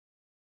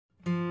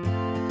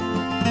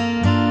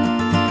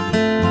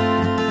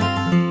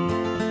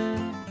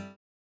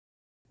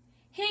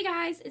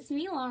guys, it's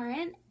me,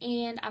 Lauren,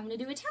 and I'm going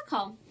to do a tack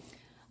haul.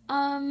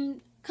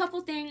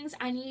 Couple things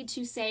I need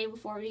to say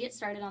before we get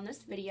started on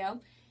this video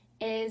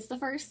is the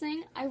first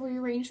thing, I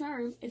rearranged my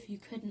room, if you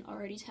couldn't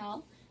already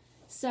tell.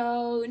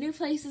 So, new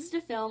places to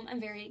film, I'm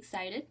very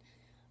excited.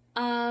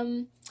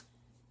 Down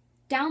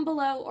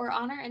below or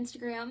on our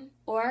Instagram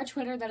or our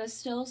Twitter that is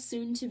still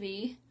soon to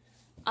be,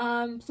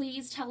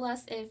 please tell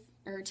us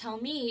tell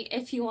me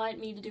if you want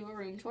me to do a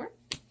room tour.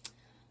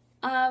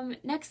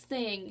 Next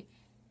thing,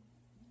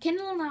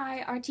 Kendall and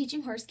I are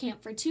teaching horse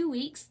camp for 2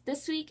 weeks,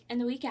 this week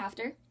and the week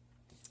after.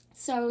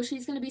 So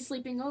she's going to be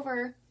sleeping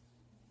over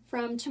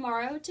from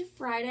tomorrow to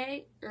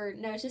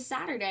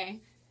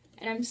Saturday.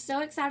 And I'm so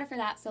excited for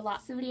that, so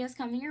lots of videos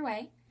coming your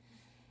way.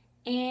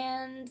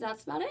 And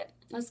that's about it.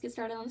 Let's get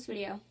started on this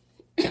video.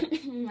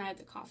 I have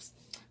the coughs.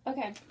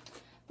 Okay,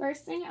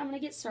 first thing I'm going to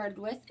get started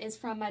with is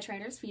from my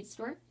trainer's feed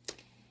store.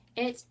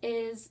 It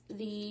is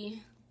the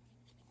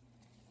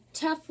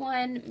Tough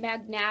One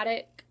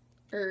magnetic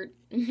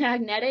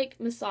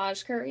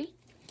massage curry.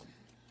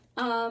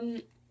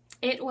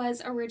 It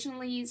was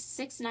originally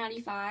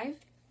 $6.95.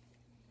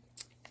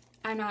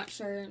 I'm not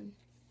sure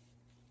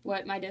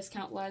what my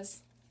discount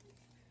was,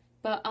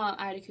 but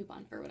I had a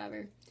coupon or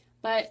whatever.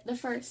 But the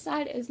first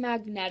side is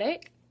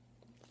magnetic,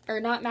 or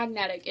not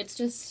magnetic. It's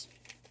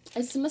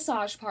the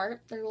massage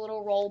part. They're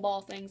little roll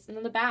ball things, and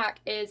then the back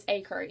is a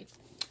curry,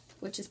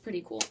 which is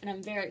pretty cool, and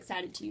I'm very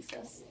excited to use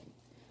this.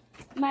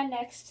 My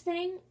next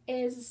thing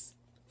is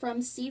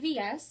from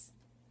CVS.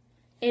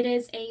 It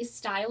is a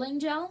styling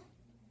gel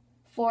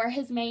for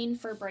his mane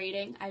for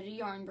braiding. I do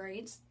yarn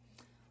braids.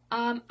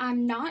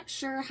 I'm not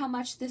sure how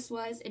much this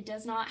was. It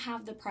does not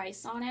have the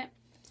price on it.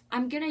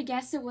 I'm gonna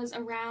guess it was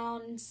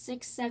around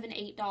 $6,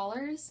 $7,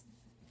 $8.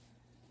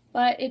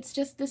 But it's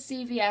just the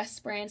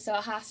CVS brand, so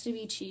it has to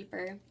be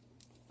cheaper.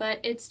 But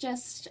it's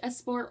just a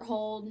sport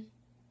hold.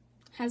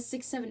 Has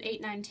 6, 7,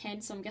 8, 9,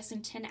 10, so I'm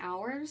guessing 10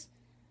 hours.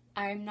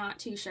 I'm not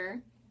too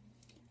sure.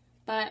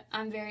 But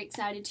I'm very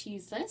excited to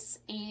use this,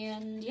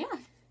 and yeah.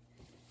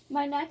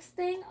 My next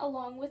thing,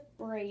 along with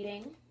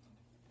braiding,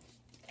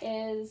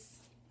 is,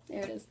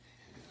 there it is,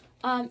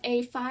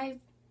 a 5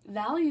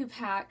 value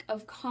pack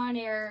of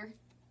Conair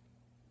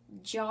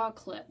jaw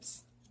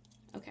clips.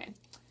 Okay,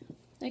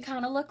 they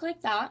kind of look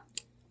like that.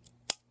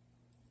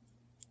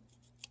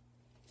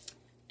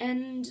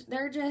 And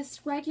they're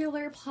just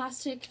regular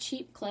plastic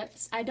cheap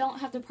clips. I don't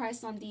have the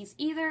price on these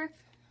either.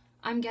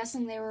 I'm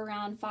guessing they were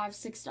around $5,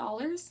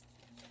 $6.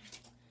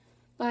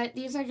 But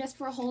these are just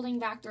for holding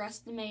back the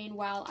rest of the mane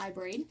while I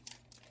braid.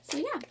 So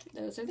yeah,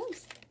 those are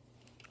those.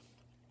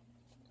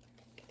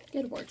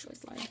 Good word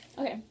choice, Lauren.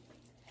 Okay,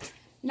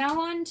 now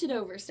on to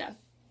Dover stuff.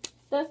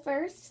 The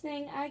first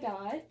thing I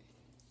got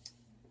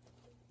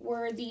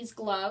were these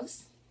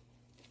gloves.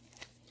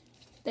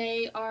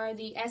 They are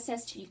the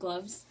SSG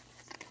gloves.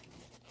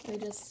 They're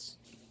just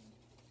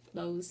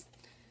those.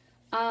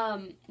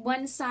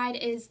 One side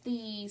is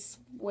the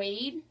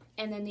suede,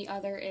 and then the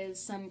other is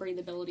some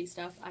breathability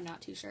stuff. I'm not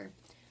too sure.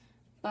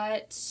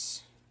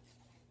 But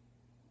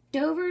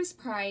Dover's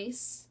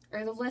price,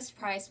 or the list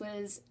price,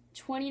 was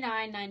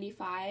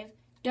 $29.95.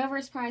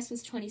 Dover's price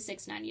was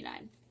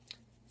 $26.99.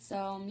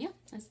 So, yeah,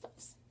 that's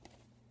those.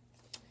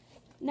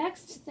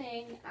 Next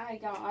thing I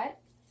got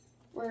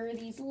were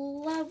these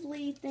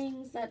lovely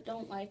things that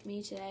don't like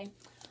me today.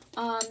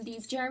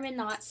 These German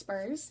knot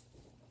spurs.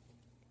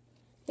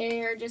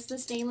 They're just the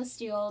stainless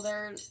steel.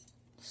 They're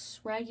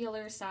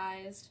regular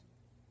sized.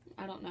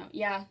 I don't know.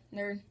 Yeah,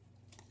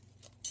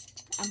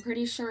 I'm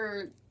pretty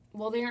sure,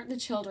 well, they aren't the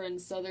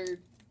children's, so they're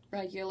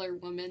regular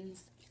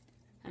women's,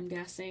 I'm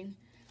guessing.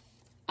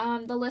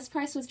 The list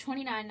price was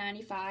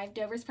 $29.95.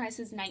 Dover's price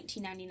is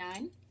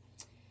 $19.99.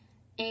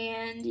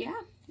 And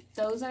yeah,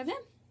 those are them.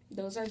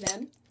 Those are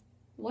them.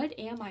 What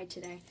am I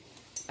today?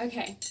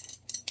 Okay.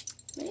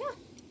 But yeah.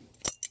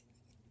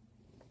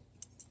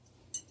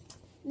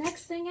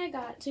 Next thing I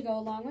got to go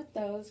along with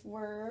those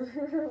were,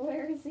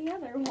 where's the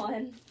other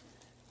one?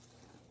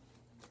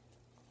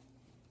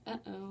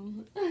 Uh-oh.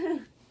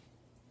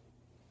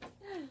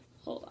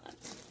 Hold on.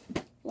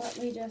 Let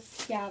me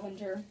just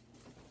scavenger.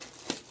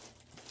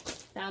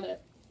 Found it.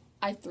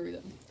 I threw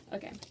them.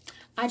 Okay.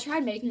 I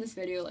tried making this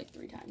video like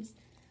 3 times.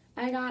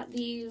 I got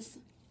these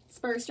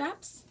spur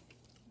straps.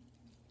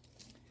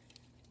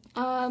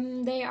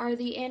 They are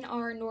the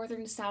NR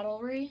Northern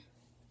Saddlery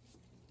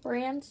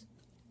brand.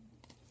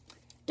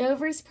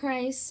 Dover's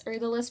price, or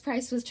the list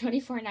price, was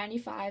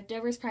 $24.95.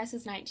 Dover's price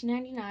is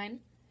 $19.99.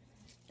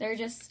 They're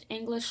just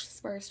English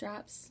spur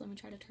straps. Let me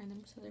try to turn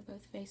them so they're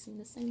both facing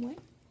the same way.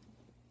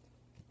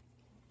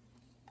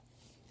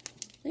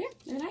 So yeah,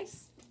 they're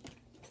nice.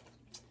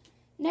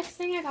 Next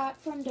thing I got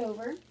from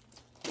Dover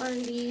were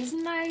these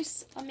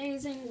nice,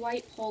 amazing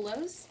white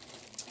polos.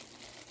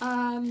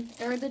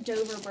 They're the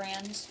Dover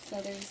brand, so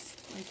there's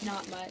like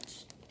not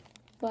much.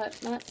 But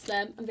that's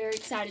them. I'm very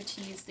excited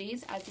to use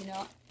these. As you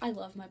know, I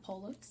love my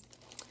polos.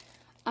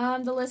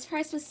 The list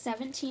price was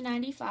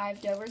 $17.95.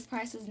 Dover's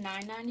price is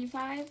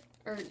 $9.95.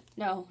 Or,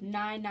 no,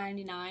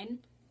 $9.99.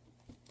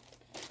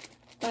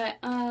 But,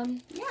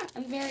 yeah,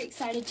 I'm very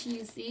excited to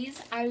use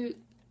these. I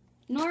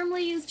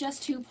normally use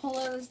just 2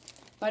 polos,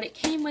 but it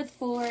came with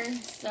 4,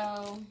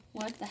 so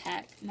what the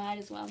heck, might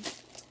as well.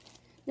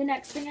 The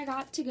next thing I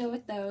got to go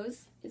with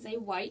those is a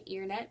white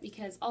ear net,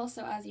 because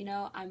also, as you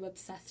know, I'm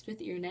obsessed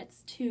with ear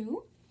nets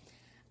too.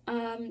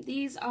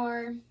 These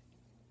are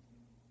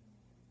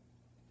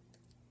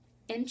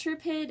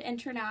Intrepid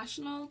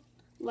International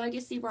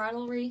Legacy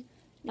Bridlery.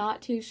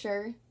 Not too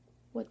sure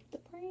what the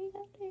brand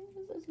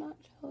is. It's not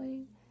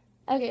showing.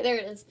 Okay, there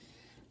it is.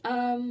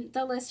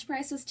 The list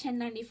price was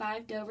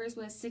 $10.95. Dover's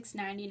was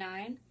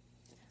 $6.99.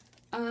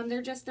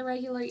 They're just the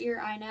regular ear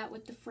eye net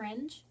with the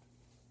fringe.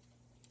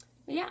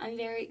 But yeah, I'm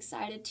very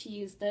excited to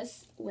use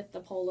this with the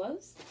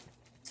polos.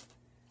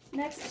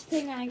 Next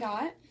thing I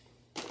got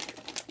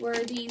were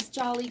these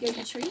Jolly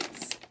Goody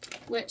Treats,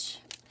 which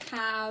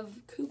have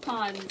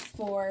coupons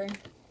for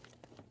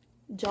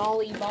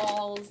Jolly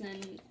Balls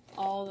and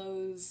all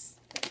those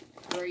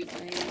great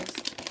things.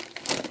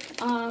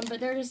 But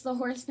they're just the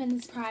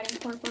Horseman's Pride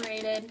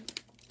Incorporated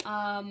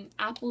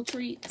apple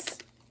treats.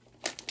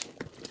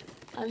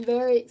 I'm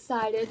very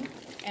excited,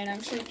 and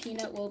I'm sure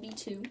Peanut will be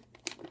too.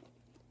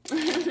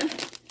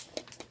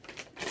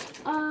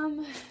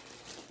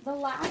 The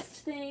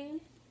last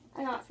thing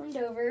I got from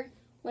Dover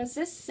was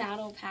this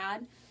saddle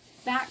pad.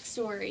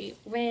 Backstory,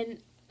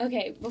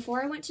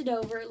 before I went to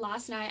Dover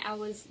last night, I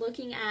was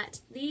looking at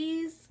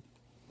these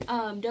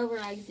Dover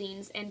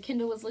magazines, and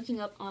Kendall was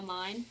looking up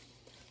online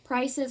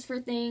prices for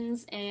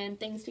things and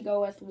things to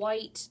go with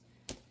white.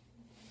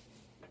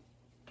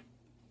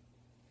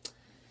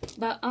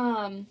 But,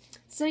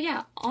 so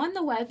yeah, on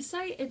the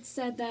website, it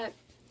said that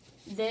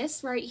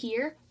this right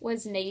here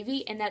was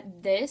navy and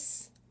that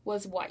this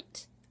was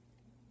white.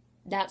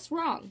 That's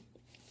wrong.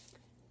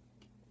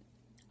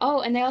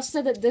 Oh, and they also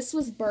said that this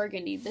was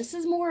burgundy. This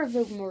is more of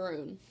a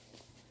maroon.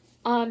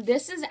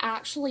 This is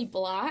actually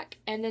black,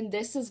 and then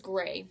this is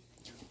gray.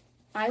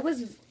 I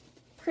was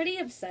pretty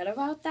upset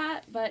about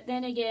that, but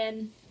then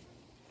again,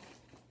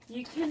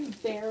 you can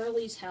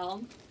barely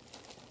tell.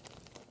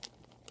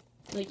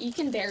 Like, you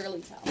can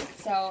barely tell.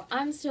 So,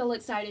 I'm still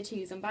excited to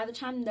use them. By the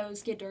time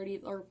those get dirty,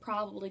 they're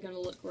probably going to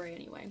look gray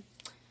anyway.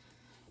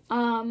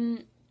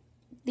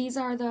 These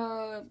are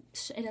the...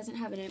 It doesn't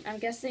have a name. I'm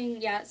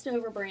guessing, yeah, it's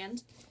Dover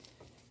brand.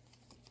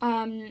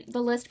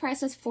 The list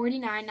price is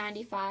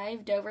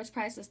 $49.95. Dover's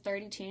price is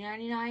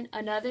 $32.99.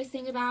 Another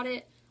thing about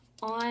it,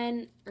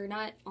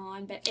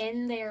 but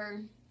in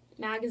their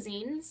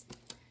magazines,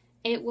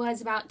 it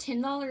was about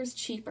 $10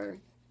 cheaper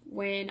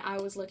when I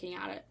was looking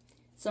at it.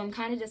 So I'm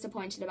kind of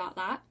disappointed about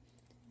that.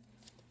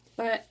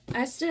 But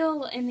I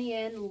still, in the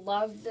end,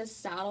 love this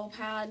saddle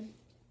pad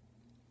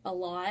a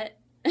lot.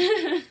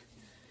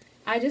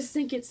 I just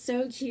think it's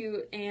so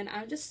cute, and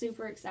I'm just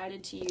super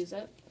excited to use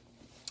it.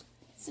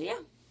 So yeah,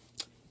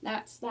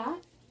 that's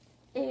that.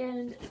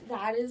 And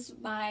that is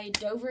my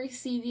Dover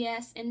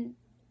CVS and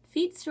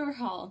feed store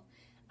haul.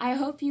 I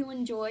hope you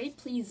enjoyed.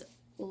 Please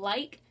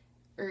like,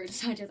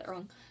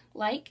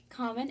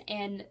 comment,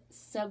 and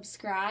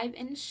subscribe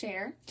and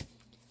share.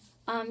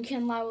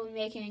 Kinlaw will be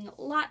making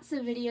lots of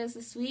videos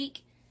this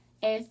week,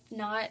 if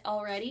not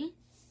already.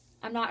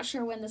 I'm not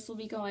sure when this will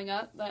be going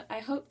up, but I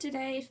hope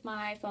today if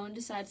my phone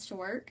decides to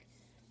work.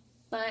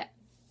 But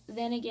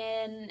then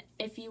again,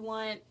 if you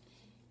want...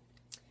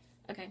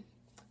 Okay,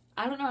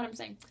 I don't know what I'm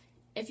saying.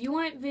 If you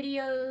want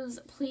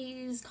videos,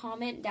 please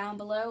comment down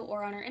below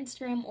or on our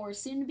Instagram or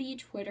soon-to-be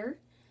Twitter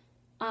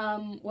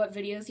what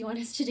videos you want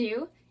us to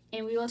do,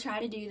 and we will try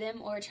to do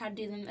them or try to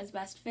do them as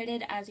best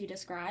fitted as you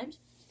described.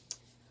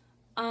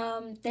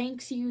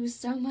 Thanks you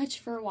so much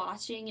for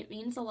watching. It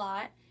means a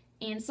lot.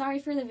 And sorry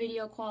for the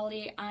video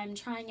quality. I'm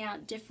trying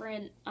out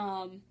different,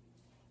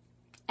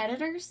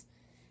 editors.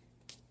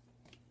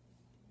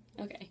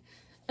 Okay.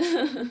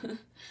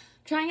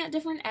 Trying out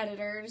different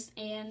editors.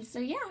 And so,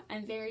 yeah,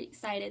 I'm very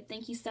excited.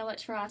 Thank you so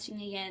much for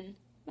watching again.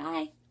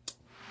 Bye.